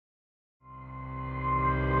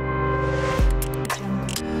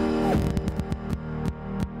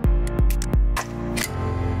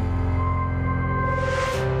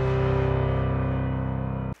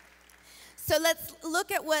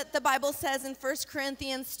look at what the Bible says in 1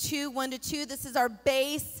 Corinthians 2, 1-2. This is our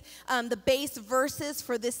base, the base verses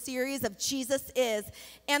for this series of Jesus Is.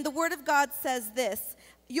 And the Word of God says this.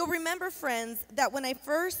 You'll remember, friends, that when I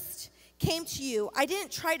first came to you, I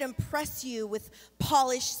didn't try to impress you with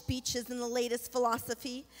polished speeches and the latest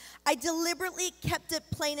philosophy. I deliberately kept it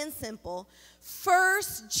plain and simple.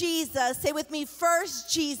 First Jesus. Say with me,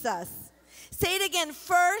 first Jesus. Say it again,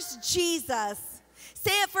 first Jesus.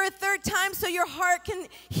 Say it for a third time so your heart can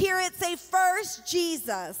hear it. Say, first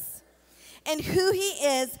Jesus. And who he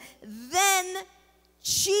is, then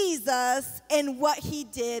Jesus and what he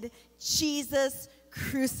did, Jesus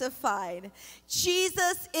crucified.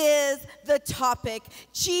 Jesus is the topic.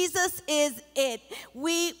 Jesus is it.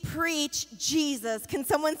 We preach Jesus. Can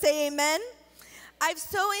someone say amen? I've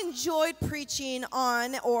so enjoyed preaching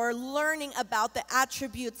on or learning about the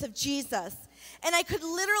attributes of Jesus. And I could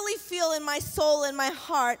literally feel in my soul and my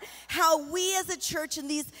heart how we as a church in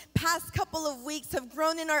these past couple of weeks have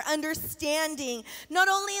grown in our understanding, not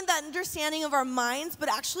only in the understanding of our minds, but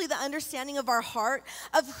actually the understanding of our heart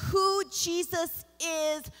of who Jesus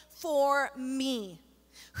is for me,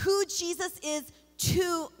 who Jesus is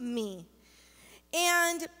to me.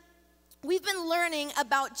 And we've been learning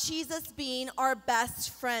about Jesus being our best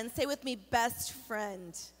friend. Say with me, best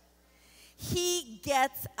friend. He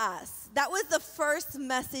gets us. That was the first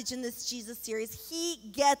message in this Jesus series. He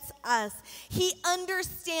gets us. He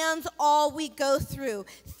understands all we go through,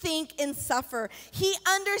 think, and suffer. He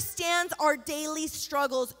understands our daily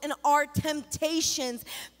struggles and our temptations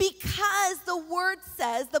because the Word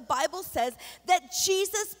says, the Bible says, that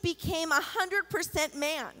Jesus became 100%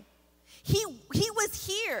 man. He was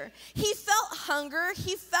here. He felt hunger.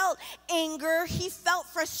 He felt anger. He felt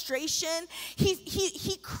frustration.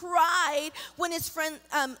 He cried when his friend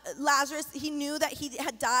Lazarus, he knew that he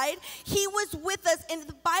had died. He was with us, and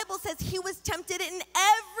the Bible says he was tempted in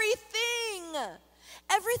everything.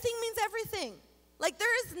 Everything means everything. Like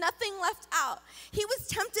there is nothing left out. He was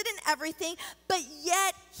tempted in everything, but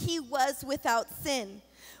yet he was without sin.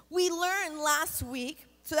 We learned last week,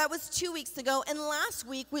 so that was 2 weeks ago. And last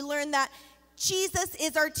week, we learned that Jesus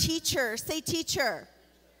is our teacher. Say teacher.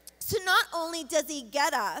 So not only does he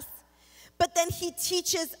get us, but then he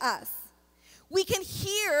teaches us. We can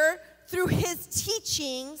hear through his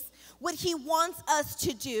teachings what he wants us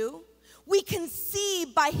to do. We can see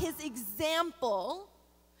by his example,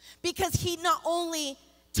 because he not only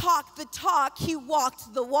talked the talk, he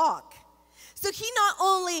walked the walk. So he not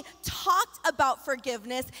only talked about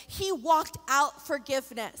forgiveness, he walked out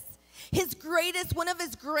forgiveness. One of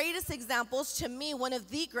his greatest examples, to me, one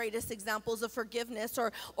of the greatest examples of forgiveness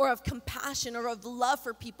or of compassion or of love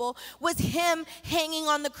for people was him hanging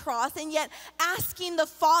on the cross and yet asking the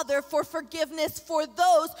Father for forgiveness for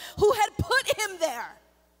those who had put him there.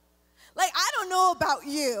 Like, I don't know about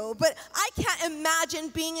you, but I can't imagine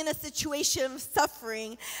being in a situation of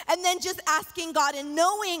suffering and then just asking God and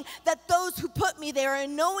knowing that those who put me there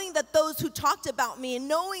and knowing that those who talked about me and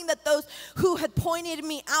knowing that those who had pointed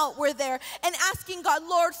me out were there and asking God,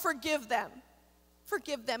 Lord, forgive them.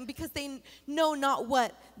 Forgive them because they know not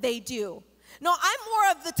what they do. No, I'm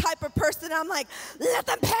more of the type of person, I'm like, let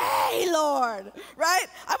them pay, Lord, right?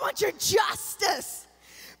 I want your justice.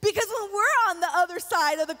 Because when we're on the other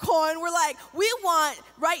side of the coin, we're like, we want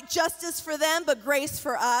right justice for them, but grace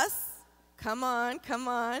for us. Come on, come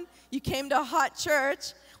on. You came to a hot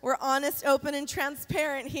church. We're honest, open, and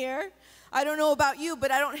transparent here. I don't know about you, but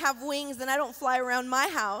I don't have wings and I don't fly around my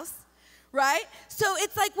house, right? So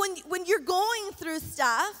it's like when you're going through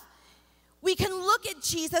stuff, we can look at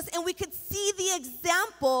Jesus and we could see the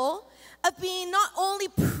example of being not only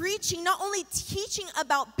preaching, not only teaching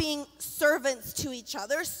about being servants to each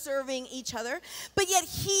other, serving each other, but yet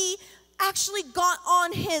he actually got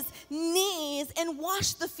on his knees and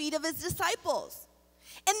washed the feet of his disciples.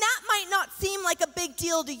 And that might not seem like a big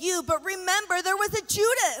deal to you, but remember there was a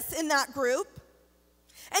Judas in that group.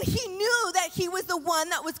 And he knew that he was the one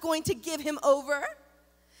that was going to give him over.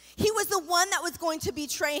 He was the one that was going to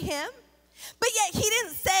betray him. But yet he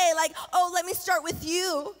didn't say like, oh, let me start with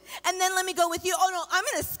you, and then let me go with you. Oh, no, I'm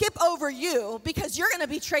going to skip over you because you're going to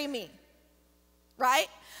betray me, right?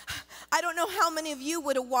 I don't know how many of you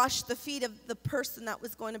would have washed the feet of the person that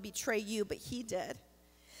was going to betray you, but he did.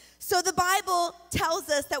 So the Bible tells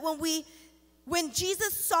us that when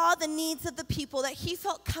Jesus saw the needs of the people, that he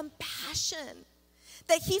felt compassion,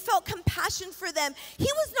 for them. He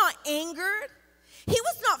was not angered. He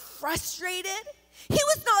was not frustrated. He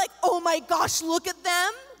was not like, oh my gosh, look at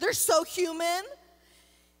them. They're so human.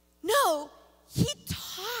 No, he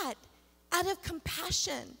taught out of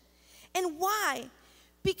compassion. And why?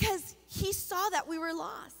 Because he saw that we were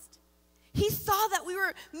lost. He saw that we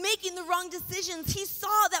were making the wrong decisions. He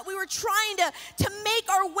saw that we were trying to make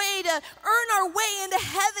our way, to earn our way into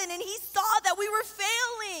heaven. And he saw that we were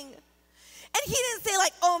failing. And he didn't say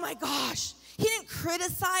like, oh my gosh. He didn't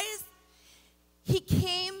criticize. He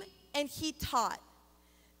came and he taught.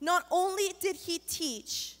 Not only did he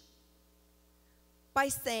teach by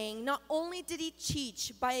saying, not only did he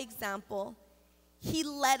teach by example, he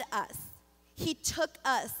led us. He took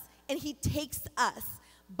us and he takes us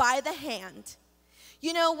by the hand.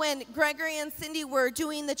 You know, when Gregory and Cindy were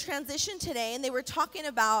doing the transition today and they were talking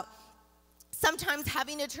about sometimes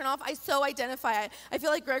having to turn off, I so identify. I feel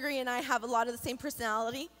like Gregory and I have a lot of the same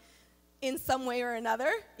personality in some way or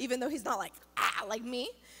another, even though he's not like me,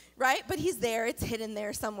 right? But he's there. It's hidden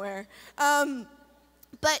there somewhere.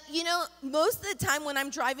 But, you know, most of the time when I'm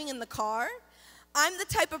driving in the car, I'm the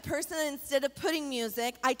type of person that instead of putting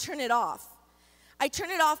music, I turn it off. I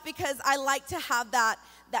turn it off because I like to have that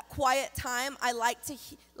quiet time. I like to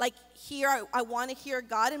hear, I want to hear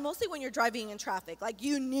God. And mostly when you're driving in traffic, like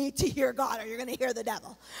you need to hear God or you're going to hear the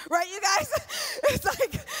devil. Right, you guys? It's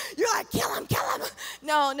like, you're like, kill him.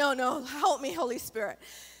 No. Help me, Holy Spirit.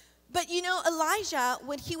 But you know, Elijah,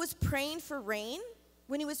 when he was praying for rain,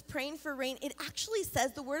 it actually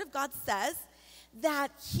says, the Word of God says, that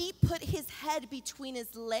he put his head between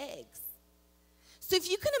his legs. So if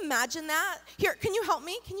you can imagine that, here, can you help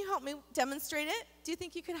me? Can you help me demonstrate it? Do you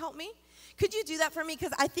think you could help me? Could you do that for me?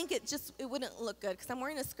 Because I think it wouldn't look good because I'm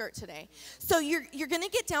wearing a skirt today. So you're going to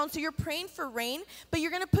get down, so you're praying for rain, but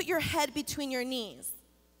you're going to put your head between your knees.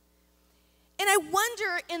 And I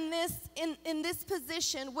wonder in this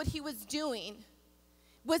position what he was doing.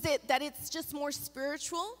 Was it that it's just more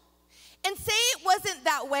spiritual? And say it wasn't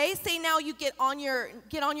that way. Say now you get on your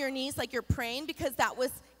knees like you're praying, because that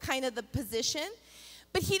was kind of the position.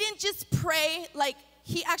 But he didn't just pray, like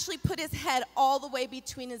he actually put his head all the way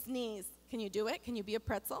between his knees. Can you do it? Can you be a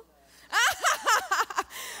pretzel?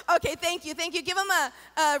 Okay, thank you. Give him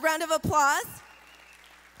a round of applause.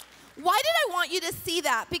 Why did I want you to see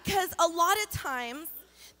that? Because a lot of times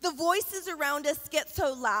the voices around us get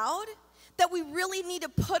so loud that we really need to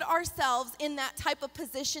put ourselves in that type of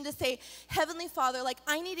position to say, Heavenly Father, like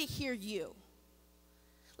I need to hear you.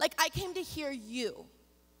 Like I came to hear you.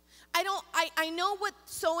 I know what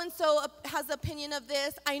so-and-so has opinion of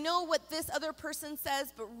this. I know what this other person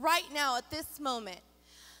says, but right now at this moment,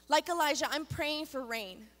 like Elijah, I'm praying for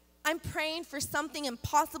rain. I'm praying for something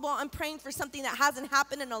impossible. I'm praying for something that hasn't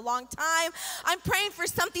happened in a long time. I'm praying for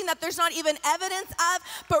something that there's not even evidence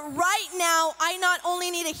of. But right now, I not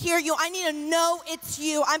only need to hear you, I need to know it's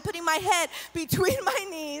you. I'm putting my head between my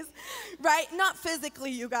knees, right? Not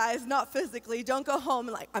physically, you guys, not physically. Don't go home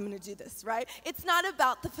and like, I'm going to do this, right? It's not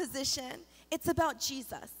about the position. It's about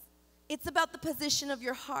Jesus. It's about the position of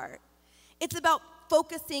your heart. It's about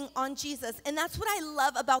focusing on Jesus. And that's what I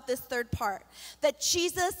love about this third part, that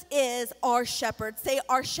Jesus is our shepherd. Say,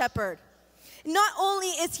 our shepherd. Not only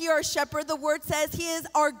is he our shepherd, the word says he is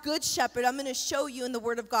our good shepherd. I'm going to show you in the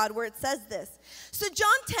word of God where it says this. So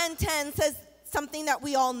John 10:10 says something that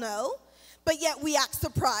we all know, but yet we act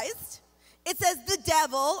surprised. It says the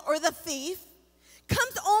devil or the thief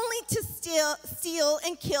comes only to steal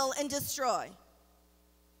and kill and destroy.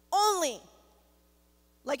 Only.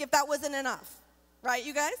 Like if that wasn't enough. Right,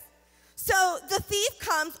 you guys? So the thief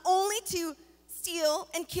comes only to steal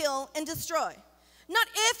and kill and destroy. Not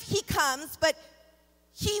if he comes, but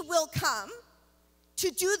he will come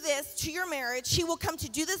to do this to your marriage. He will come to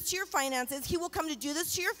do this to your finances. He will come to do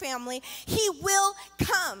this to your family. He will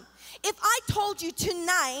come. If I told you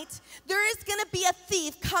tonight there is going to be a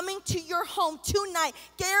thief coming to your home tonight,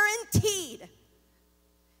 guaranteed.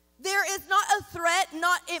 There is not a threat,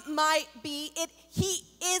 not it might be, he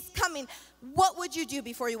is coming. What would you do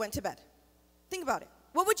before you went to bed? Think about it.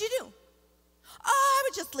 What would you do? Oh, I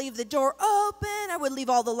would just leave the door open. I would leave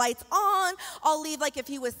all the lights on. I'll leave, like if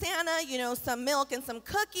he was Santa, you know, some milk and some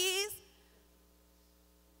cookies.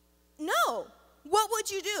 No. What would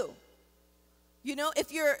you do? You know,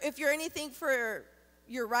 if you're anything for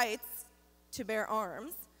your rights to bear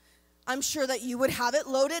arms, I'm sure that you would have it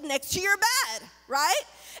loaded next to your bed, right?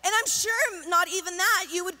 And I'm sure not even that,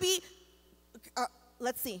 you would be,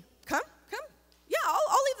 let's see, come. Yeah,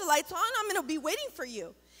 I'll leave the lights on. I'm going to be waiting for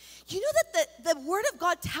you. You know that the Word of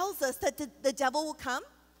God tells us that the devil will come?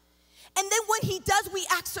 And then when he does, we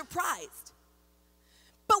act surprised.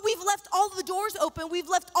 But we've left all the doors open. We've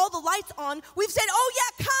left all the lights on. We've said, oh,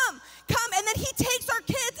 yeah, come. And then he takes our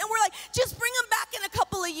kids, and we're like, just bring them back in a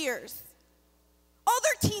couple of years. Oh,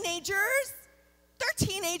 they're teenagers.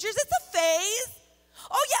 It's a phase.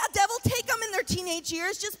 Oh, yeah, devil, take them in their teenage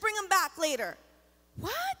years. Just bring them back later.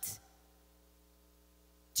 What?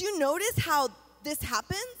 Do you notice how this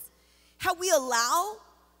happens? How we allow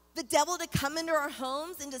the devil to come into our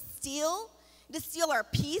homes and to steal our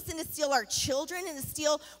peace, and to steal our children, and to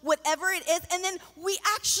steal whatever it is. And then we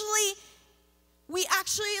actually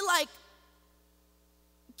like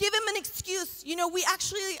give him an excuse. You know, we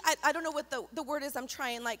actually, I don't know what the word is I'm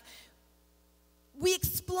trying, like, we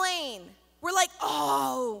explain. We're like,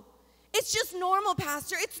 oh, it's just normal,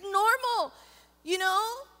 Pastor. It's normal, you know?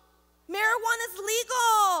 Marijuana's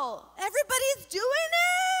legal. Everybody's doing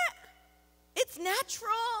it. It's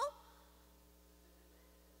natural.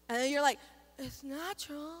 And then you're like, it's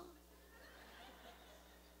natural.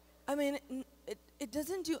 I mean, it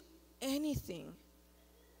doesn't do anything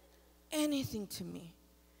to me.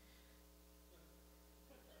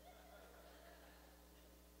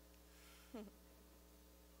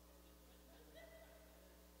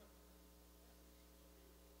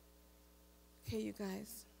 Okay, you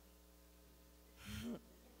guys.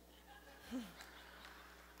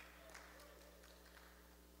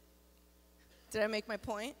 Did I make my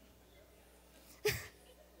point?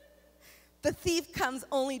 The thief comes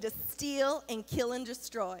only to steal and kill and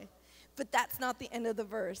destroy. But that's not the end of the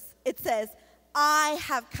verse. It says, I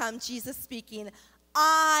have come, Jesus speaking,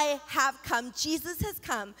 I have come, Jesus has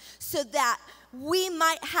come, so that we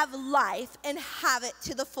might have life and have it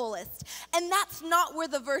to the fullest. And that's not where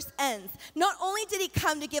the verse ends. Not only did he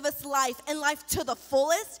come to give us life, and life to the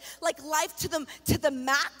fullest, like life to the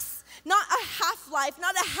max, not a half life,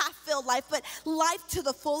 not a half-filled life, but life to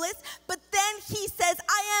the fullest. But then he says,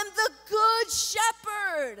 I am the good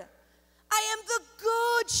shepherd. I am the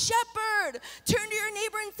good shepherd. Turn to your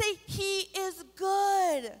neighbor and say, he is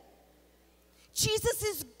good. Jesus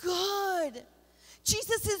is good.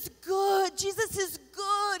 Jesus is good. Jesus is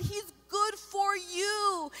good. He's good for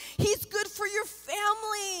you. He's good for your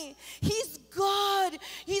family. He's good.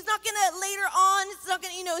 He's not going to later on,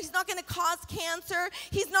 he's not going to cause cancer.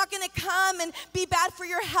 He's not going to come and be bad for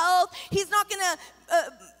your health. He's not going to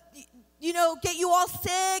get you all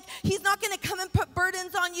sick. He's not going to come and put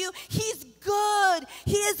burdens on you. He's good.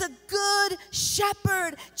 He is a good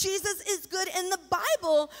shepherd. Jesus is good. In the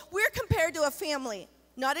Bible, we're compared to a family,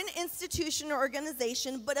 not an institution or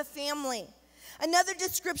organization, but a family. Another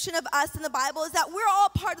description of us in the Bible is that we're all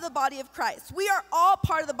part of the body of Christ. We are all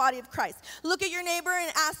part of the body of Christ. Look at your neighbor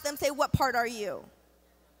and ask them, say, what part are you?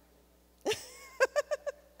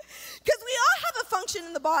 Because we all have a function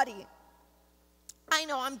in the body. I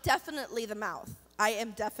know, I'm definitely the mouth. I am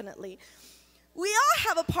definitely. We all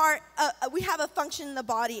have a part, we have a function in the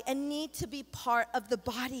body and need to be part of the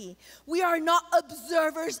body. We are not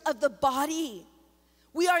observers of the body.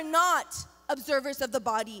 We are not observers of the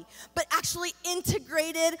body, but actually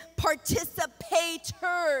integrated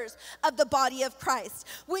participators of the body of Christ.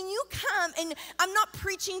 When you come, and I'm not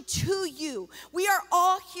preaching to you, we are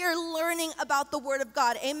all here learning about the Word of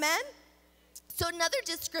God. Amen? So another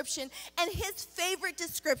description, and his favorite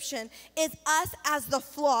description, is us as the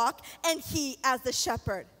flock and he as the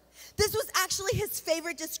shepherd. This was actually his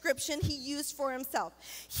favorite description he used for himself.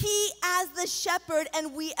 He as the shepherd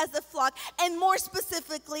and we as the flock, and more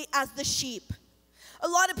specifically as the sheep. A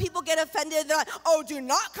lot of people get offended. They're like, oh, do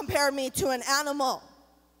not compare me to an animal.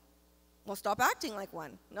 Well, stop acting like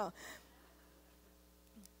one. No.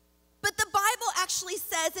 But the Bible actually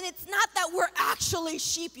says, and it's not that we're actually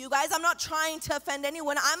sheep, you guys. I'm not trying to offend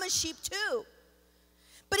anyone. I'm a sheep too.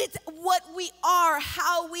 But it's what we are,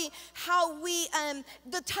 how we,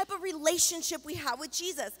 the type of relationship we have with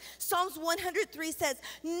Jesus. Psalms 103 says,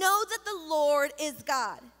 know that the Lord is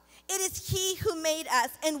God. It is he who made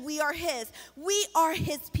us, and we are his. We are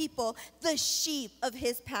his people, the sheep of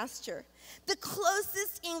his pasture. The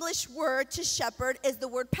closest English word to shepherd is the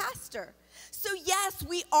word pastor. So yes,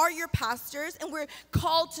 we are your pastors, and we're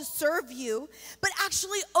called to serve you, but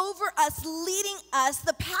actually over us, leading us,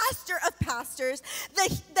 the pastor of pastors,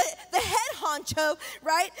 the head honcho,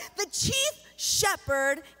 right? The chief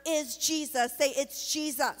shepherd is Jesus. Say, it's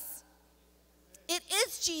Jesus. It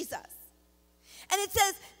is Jesus. And it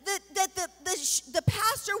says that the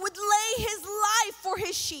pastor would lay his life for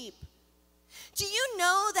his sheep. Do you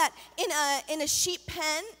know that in a sheep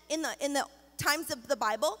pen, in the times of the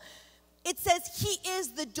Bible, it says he is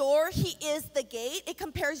the door, he is the gate. It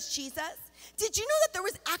compares Jesus. Did you know that there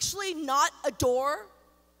was actually not a door?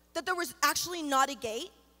 That there was actually not a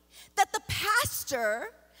gate? That the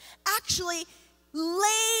pastor actually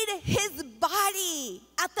laid his body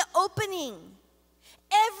at the opening.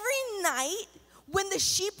 Every night when the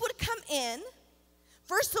sheep would come in,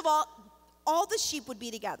 first of all the sheep would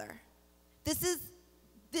be together. This is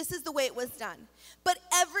the way it was done. But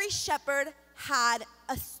every shepherd had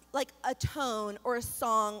a tone or a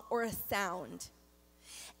song or a sound.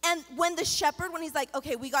 And when the shepherd, when he's like,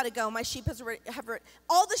 okay, we got to go. My sheep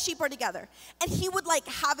all the sheep are together. And he would like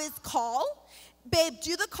have his call. Babe,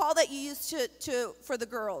 do the call that you used for the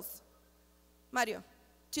girls. Mario,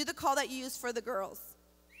 do the call that you used for the girls.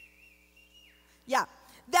 Yeah,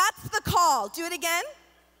 that's the call. Do it again.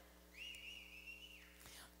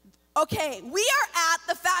 Okay, we are at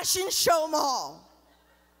the fashion show mall.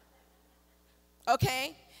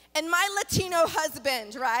 Okay? And my Latino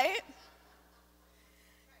husband, right,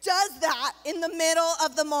 does that in the middle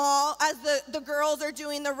of the mall as the girls are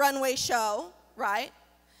doing the runway show, right?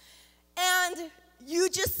 And you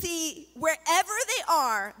just see wherever they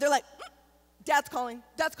are, they're like, Dad's calling,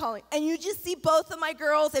 Dad's calling. And you just see both of my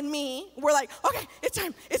girls and me, we're like, okay, it's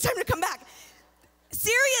time to come back.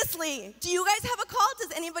 Seriously, do you guys have a call?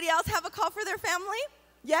 Does anybody else have a call for their family?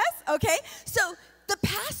 Yes? Okay. So the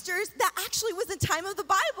pastors, that actually was the time of the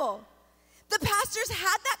Bible. The pastors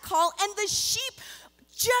had that call, and the sheep,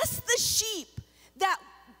 just the sheep that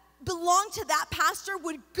belonged to that pastor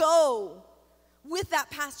would go with that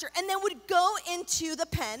pastor and then would go into the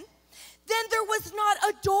pen. Then there was not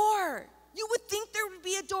a door. You would think there would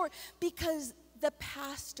be a door because the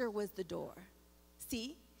pastor was the door.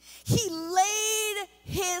 See? He laid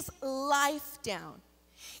his life down.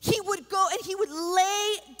 He would go and he would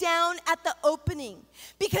lay down at the opening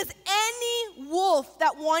because any wolf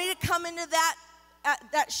that wanted to come into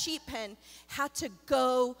that sheep pen had to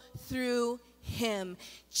go through him.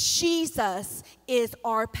 Jesus is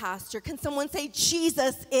our pastor. Can someone say,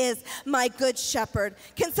 Jesus is my good shepherd?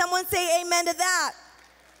 Can someone say amen to that?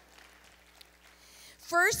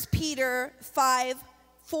 1 Peter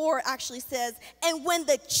 5:4 actually says, and when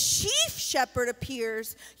the chief shepherd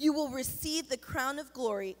appears, you will receive the crown of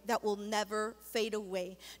glory that will never fade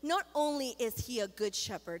away. Not only is he a good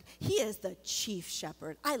shepherd, he is the chief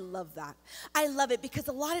shepherd. I love that. I love it because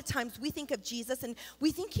a lot of times we think of Jesus and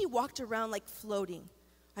we think he walked around like floating.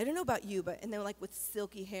 I don't know about you, and then like with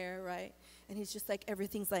silky hair, right? And he's just like,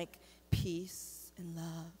 everything's like peace and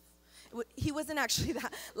love. He wasn't actually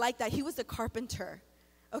like that. He was a carpenter.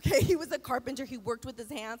 Okay, he was a carpenter. He worked with his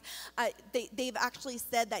hands. They've actually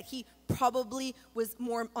said that he probably was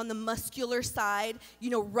more on the muscular side,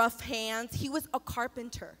 rough hands. He was a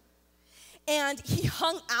carpenter. And he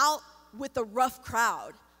hung out with the rough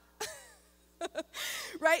crowd.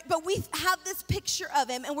 Right? But we have this picture of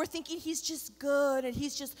him, and we're thinking he's just good and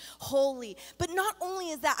he's just holy. But not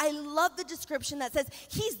only is that, I love the description that says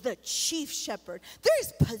he's the chief shepherd. There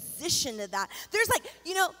is position to that. There's like,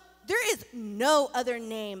 there is no other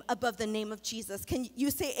name above the name of Jesus. Can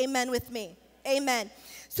you say amen with me? Amen.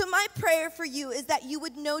 So my prayer for you is that you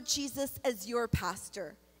would know Jesus as your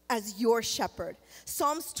pastor, as your shepherd.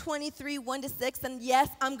 Psalms 23, 1-6, and yes,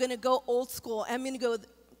 I'm going to go old school. I'm going to go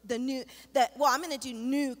I'm going to do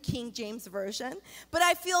New King James Version. But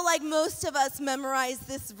I feel like most of us memorize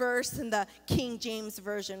this verse in the King James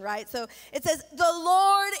Version, right? So it says, the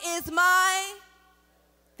Lord is my,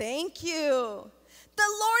 thank you. The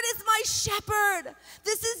Lord is my shepherd.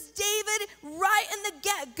 This is David right in the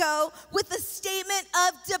get-go with a statement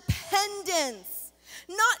of dependence.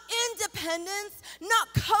 Not independence, not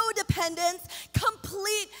codependence,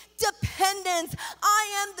 complete dependence.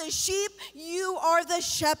 I am the sheep, you are the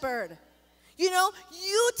shepherd. You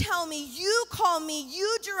tell me, you call me,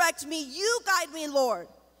 you direct me, you guide me, Lord.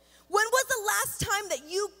 When was the last time that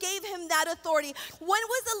you gave him that authority? When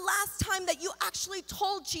was the last time that you actually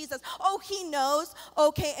told Jesus, oh, he knows,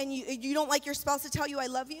 okay, and you don't like your spouse to tell you I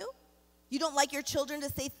love you? You don't like your children to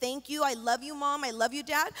say thank you, I love you, Mom, I love you,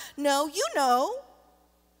 Dad? No, you know,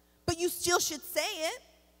 but you still should say it.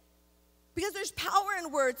 Because there's power in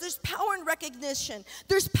words, there's power in recognition,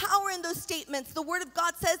 there's power in those statements. The Word of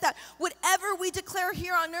God says that whatever we declare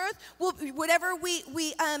here on earth, whatever we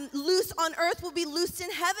loose on earth will be loosed in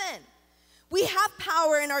heaven. We have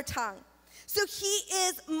power in our tongue. So he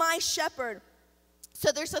is my shepherd.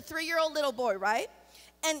 So there's a 3-year-old little boy, right?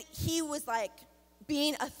 And he was like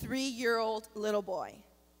being a 3-year-old little boy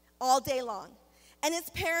all day long. And his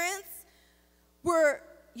parents were,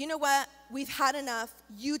 you know what, we've had enough.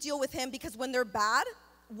 You deal with him, because when they're bad,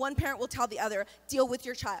 one parent will tell the other, deal with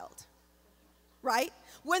your child, right?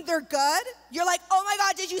 When they're good, you're like, oh my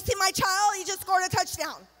God, did you see my child? He just scored a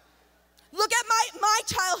touchdown. Look at my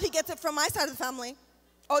child, he gets it from my side of the family.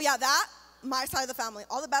 Oh yeah, that, my side of the family.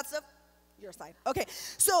 All the bad stuff, your side. Okay,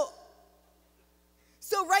 so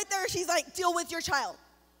right there, she's like, deal with your child.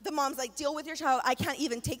 The mom's like, deal with your child. I can't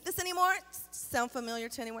even take this anymore. Sound familiar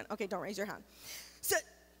to anyone? Okay, don't raise your hand. So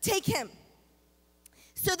take him.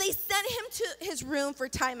 So they sent him to his room for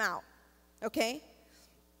timeout, okay?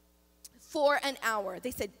 For an hour.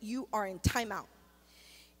 They said, you are in timeout.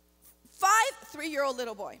 3-year-old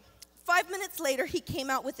little boy. 5 minutes later, he came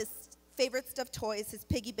out with his favorite stuffed toys, his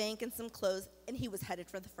piggy bank, and some clothes, and he was headed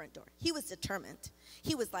for the front door. He was determined.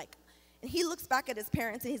 He was like, and he looks back at his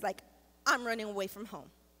parents, and he's like, I'm running away from home.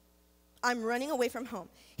 I'm running away from home.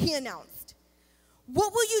 He announced,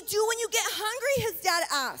 what will you do when you get hungry, his dad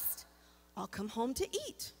asked. I'll come home to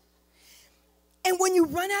eat. And when you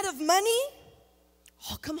run out of money,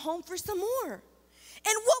 I'll come home for some more. And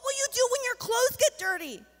what will you do when your clothes get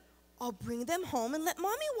dirty? I'll bring them home and let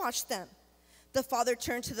mommy wash them. The father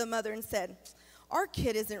turned to the mother and said, our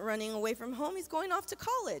kid isn't running away from home. He's going off to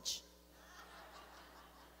college.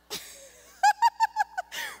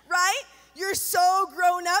 Right? You're so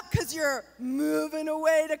grown up because you're moving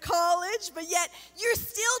away to college, but yet you're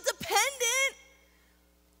still dependent.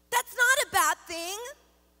 That's not a bad thing.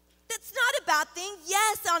 That's not a bad thing.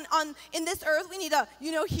 Yes, in this earth, we need to,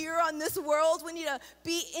 here on this world, we need to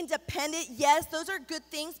be independent. Yes, those are good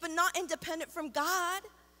things, but not independent from God.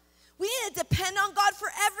 We need to depend on God for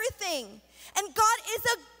everything. And God is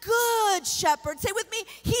a good shepherd. Say with me,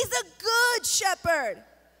 he's a good shepherd.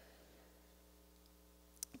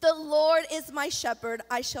 The Lord is my shepherd,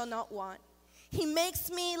 I shall not want. He makes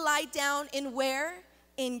me lie down in where?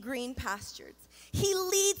 In green pastures. He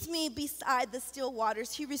leads me beside the still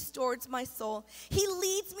waters. He restores my soul. He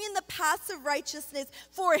leads me in the paths of righteousness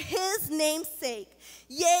for his name's sake.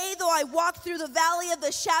 Yea, though I walk through the valley of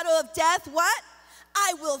the shadow of death, what?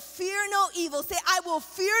 I will fear no evil. Say, I will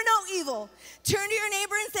fear no evil. Turn to your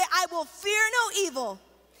neighbor and say, I will fear no evil.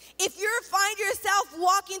 If you find yourself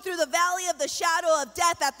walking through the valley of the shadow of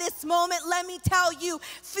death at this moment, let me tell you,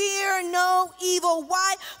 fear no evil.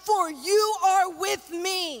 Why? For you are with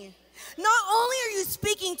me. Not only are you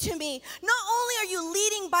speaking to me, not only are you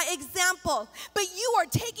leading by example, but you are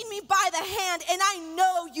taking me by the hand, and I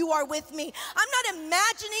know you are with me. I'm not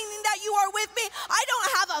imagining that you are with me. I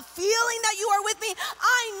don't have a feeling that you are with me.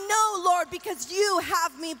 I know, Lord, because you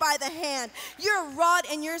have me by the hand. Your rod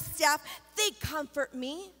and your staff, they comfort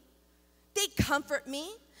me. They comfort me.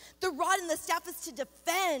 The rod and the staff is to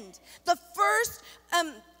defend. The first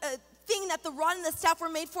thing that the rod and the staff were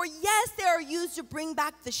made for, yes, they are used to bring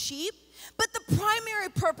back the sheep, but the primary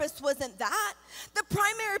purpose wasn't that. The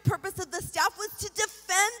primary purpose of the staff was to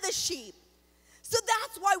defend the sheep. So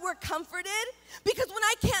that's why we're comforted, because when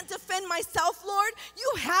I can't defend myself, Lord,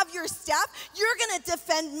 you have your staff. You're going to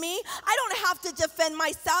defend me. I don't have to defend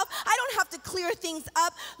myself. I don't have to clear things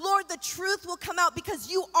up. Lord, the truth will come out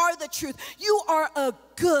because you are the truth. You are a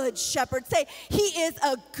good shepherd. Say, he is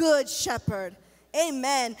a good shepherd.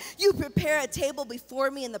 Amen. You prepare a table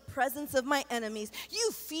before me in the presence of my enemies.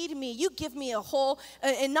 You feed me. You give me a whole,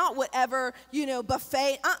 and not whatever,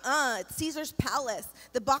 buffet. It's Caesar's palace.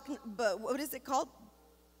 What is it called?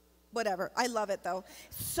 Whatever. I love it, though.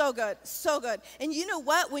 So good. So good. And you know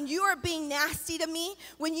what? When you are being nasty to me,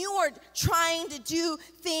 when you are trying to do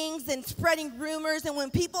things and spreading rumors, and when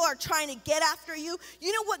people are trying to get after you,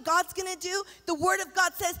 you know what God's going to do? The Word of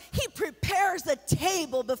God says he prepares a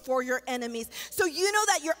table before your enemies. So you know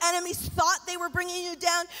that your enemies thought they were bringing you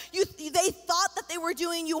down. They thought that they were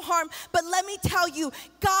doing you harm. But let me tell you,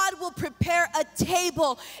 God will prepare a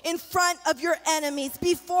table in front of your enemies,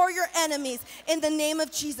 before your enemies, in the name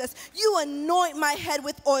of Jesus. You anoint my head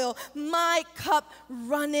with oil. My cup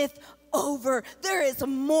runneth over. There is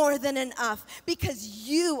more than enough because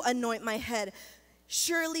you anoint my head.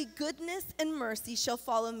 Surely goodness and mercy shall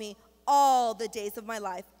follow me all the days of my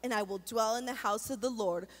life, and I will dwell in the house of the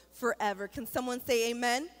Lord forever. Can someone say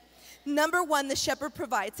amen? Number one, the shepherd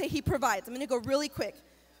provides. Say he provides. I'm going to go really quick.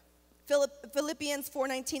 Philippians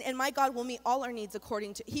 4:19, and my God will meet all our needs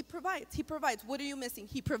according to, he provides. He provides. What are you missing?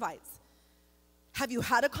 He provides. Have you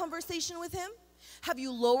had a conversation with him? Have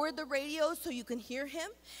you lowered the radio so you can hear him?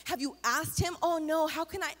 Have you asked him, oh no, how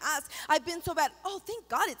can I ask? I've been so bad. Oh, thank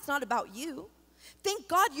God it's not about you. Thank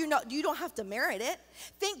God you don't have to merit it.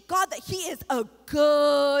 Thank God that he is a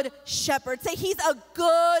good shepherd. Say he's a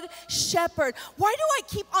good shepherd. Why do I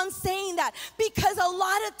keep on saying that? Because a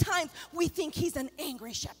lot of times we think he's an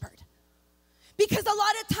angry shepherd. Because a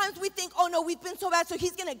lot of times we think, oh no, we've been so bad, so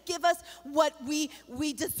he's going to give us what we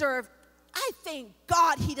deserve. I thank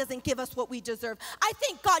God he doesn't give us what we deserve. I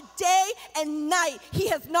thank God day and night he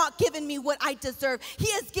has not given me what I deserve. He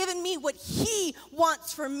has given me what he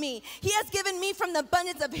wants from me. He has given me from the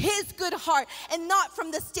abundance of his good heart and not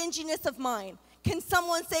from the stinginess of mine. Can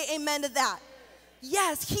someone say amen to that?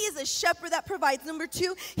 Yes, he is a shepherd that provides. Number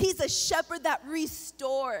two, he's a shepherd that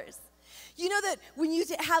restores. You know that when you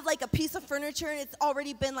have like a piece of furniture and it's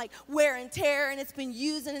already been like wear and tear and it's been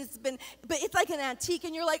used and but it's like an antique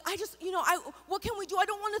and you're like, what can we do? I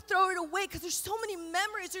don't want to throw it away because there's so many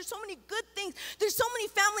memories. There's so many good things. There's so many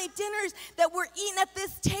family dinners that we're eating at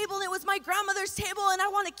this table, and it was my grandmother's table, and I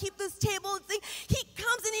want to keep this table. He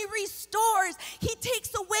comes and he restores. He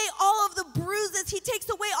takes away all of the bruises. He takes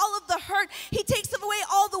away all of the hurt. He takes away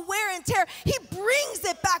all the wear and tear. He brings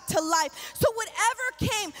it back to life. So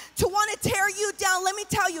whatever came to want to tear you down, let me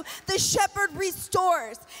tell you, the shepherd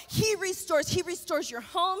restores. He restores. He restores your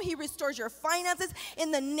home. He restores your finances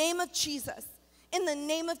in the name of Jesus. In the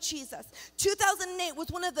name of Jesus. 2008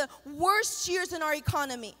 was one of the worst years in our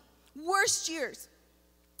economy. Worst years.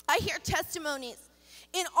 I hear testimonies.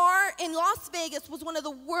 In Las Vegas was one of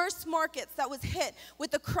the worst markets that was hit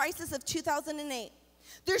with the crisis of 2008.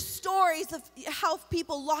 There's stories of how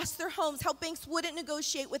people lost their homes, how banks wouldn't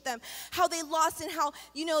negotiate with them, how they lost, and how,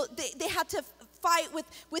 they had to fight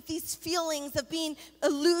with these feelings of being a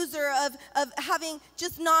loser, of having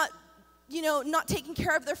just not taking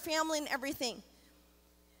care of their family and everything.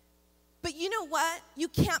 But you know what? You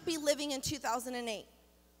can't be living in 2008.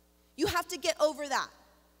 You have to get over that.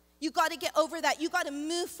 You got to get over that. You got to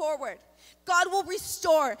move forward. God will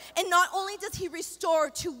restore. And not only does he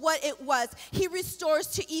restore to what it was, he restores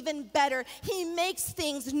to even better. He makes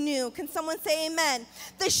things new. Can someone say amen?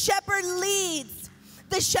 The shepherd leads.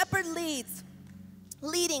 The shepherd leads.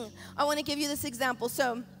 Leading. I want to give you this example.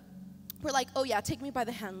 So we're like, oh yeah, take me by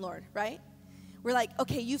the hand, Lord, right? We're like,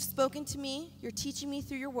 okay, you've spoken to me. You're teaching me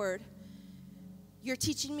through your word. You're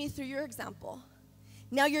teaching me through your example.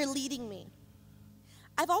 Now you're leading me.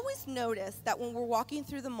 I've always noticed that when we're walking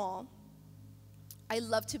through the mall, I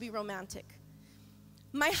love to be romantic.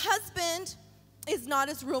 My husband is not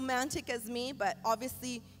as romantic as me, but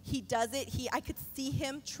obviously he does it. I could see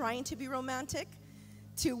him trying to be romantic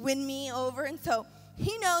to win me over. And so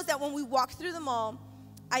he knows that when we walk through the mall,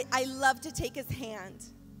 I love to take his hand.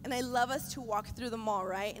 And I love us to walk through the mall,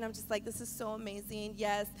 right? And I'm just like, this is so amazing.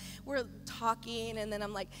 Yes, we're talking. And then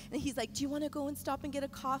I'm like, and he's like, do you want to go and stop and get a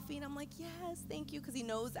coffee? And I'm like, yes, thank you. Because he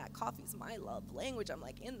knows that coffee's my love language. I'm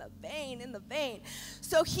like, in the vein, in the vein.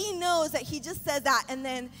 So he knows that he just says that. And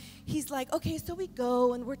then he's like, okay, so we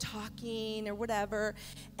go and we're talking or whatever.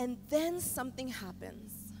 And then something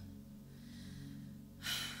happens.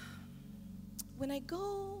 When I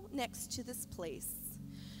go next to this place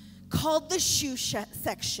called the shoe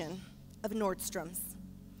section of Nordstrom's,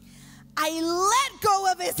 I let go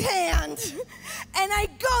of his hand and I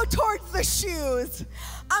go towards the shoes.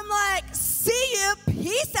 I'm like, see you,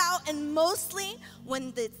 peace out. And mostly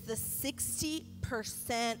when it's the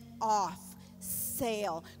 60% off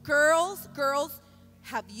sale. Girls,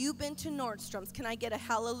 have you been to Nordstrom's? Can I get a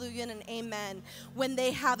hallelujah and an amen? When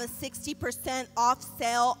they have a 60% off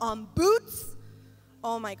sale on boots,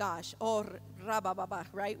 oh my gosh,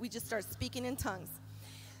 right? We just start speaking in tongues.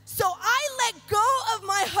 So I let go of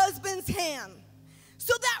my husband's hand.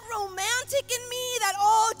 So that romantic in me, that,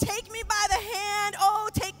 oh, take me by the hand, oh,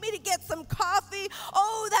 take me to get some coffee,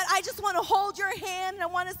 oh, that I just want to hold your hand and I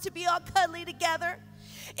want us to be all cuddly together.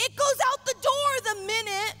 It goes out the door the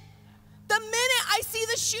minute I see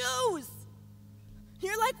the shoes.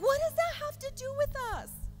 You're like, what does that have to do with us?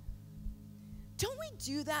 Don't we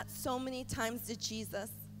do that so many times to Jesus?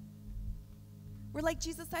 We're like,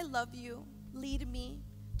 Jesus, I love you. Lead me.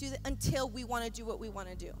 Do that until we want to do what we want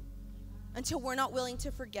to do. Until we're not willing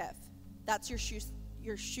to forgive. That's your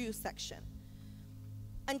shoe section.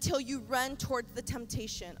 Until you run towards the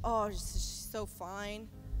temptation. Oh, she's so fine.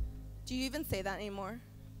 Do you even say that anymore?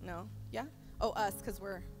 No? Yeah? Oh, us, because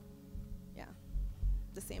we're,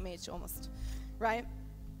 the same age almost, right?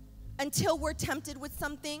 Until we're tempted with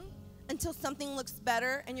something, until something looks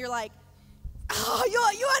better, and you're like,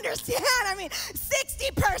 oh, you understand? I mean,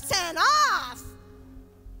 60% off.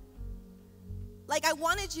 Like, I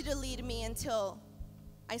wanted you to lead me until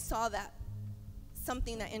I saw that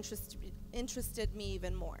something that interested me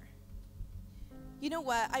even more. You know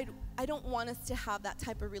what? I don't want us to have that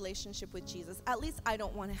type of relationship with Jesus. At least I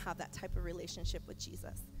don't want to have that type of relationship with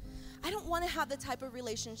Jesus. I don't want to have the type of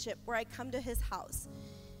relationship where I come to his house,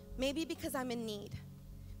 maybe because I'm in need.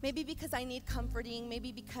 Maybe because I need comforting,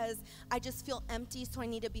 maybe because I just feel empty, so I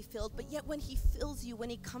need to be filled. But yet when he fills you, when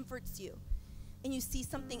he comforts you, and you see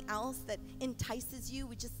something else that entices you,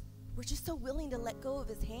 we're just so willing to let go of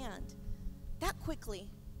his hand that quickly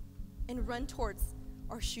and run towards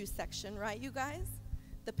our shoe section, right, you guys?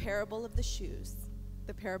 The parable of the shoes.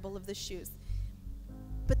 The parable of the shoes.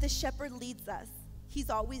 But the shepherd leads us. He's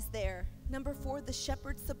always there. Number 4, the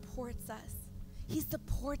shepherd supports us. He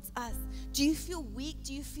supports us. Do you feel weak?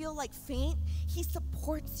 Do you feel like faint? He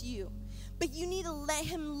supports you. But you need to let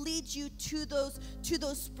him lead you to those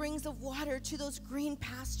springs of water, to those green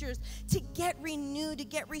pastures, to get renewed, to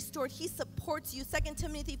get restored. He supports you. 2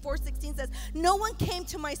 Timothy 4:16 says, no one came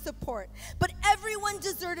to my support, but everyone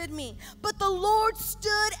deserted me. But the Lord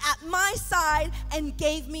stood at my side and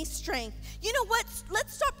gave me strength. You know what?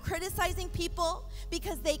 Let's stop criticizing people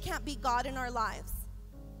because they can't be God in our lives.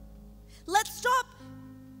 Let's stop,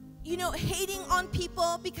 hating on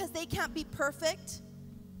people because they can't be perfect.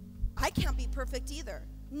 I can't be perfect either.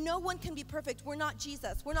 No one can be perfect. We're not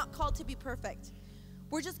Jesus. We're not called to be perfect.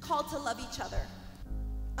 We're just called to love each other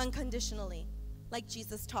unconditionally, like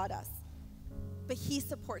Jesus taught us. But he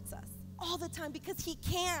supports us all the time because he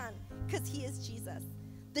can, because he is Jesus.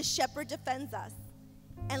 The shepherd defends us.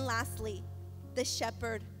 And lastly, the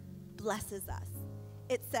shepherd blesses us.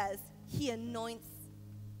 It says, he anoints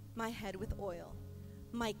my head with oil.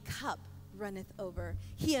 My cup runneth over.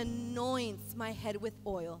 He anoints my head with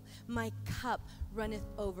oil. My cup runneth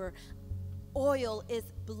over. Oil is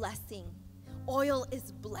blessing. Oil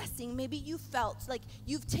is blessing. Maybe you felt like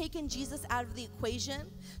you've taken Jesus out of the equation.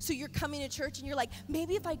 So you're coming to church and you're like,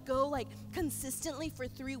 maybe if I go consistently for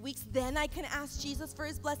 3 weeks, then I can ask Jesus for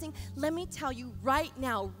his blessing. Let me tell you right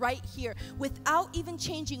now, right here, without even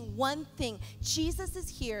changing one thing, Jesus is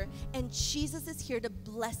here, and Jesus is here to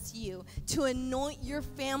bless you, to anoint your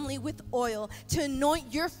family with oil, to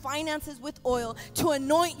anoint your finances with oil, to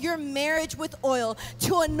anoint your marriage with oil,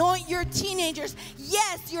 to anoint your teenagers.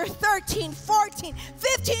 Yes, your 13, 14,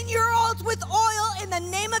 15-year-olds with oil in the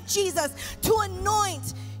name of Jesus, to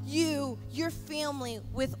anoint you, your family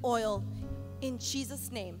with oil in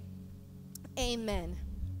Jesus' name. Amen.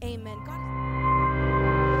 Amen.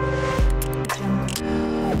 God.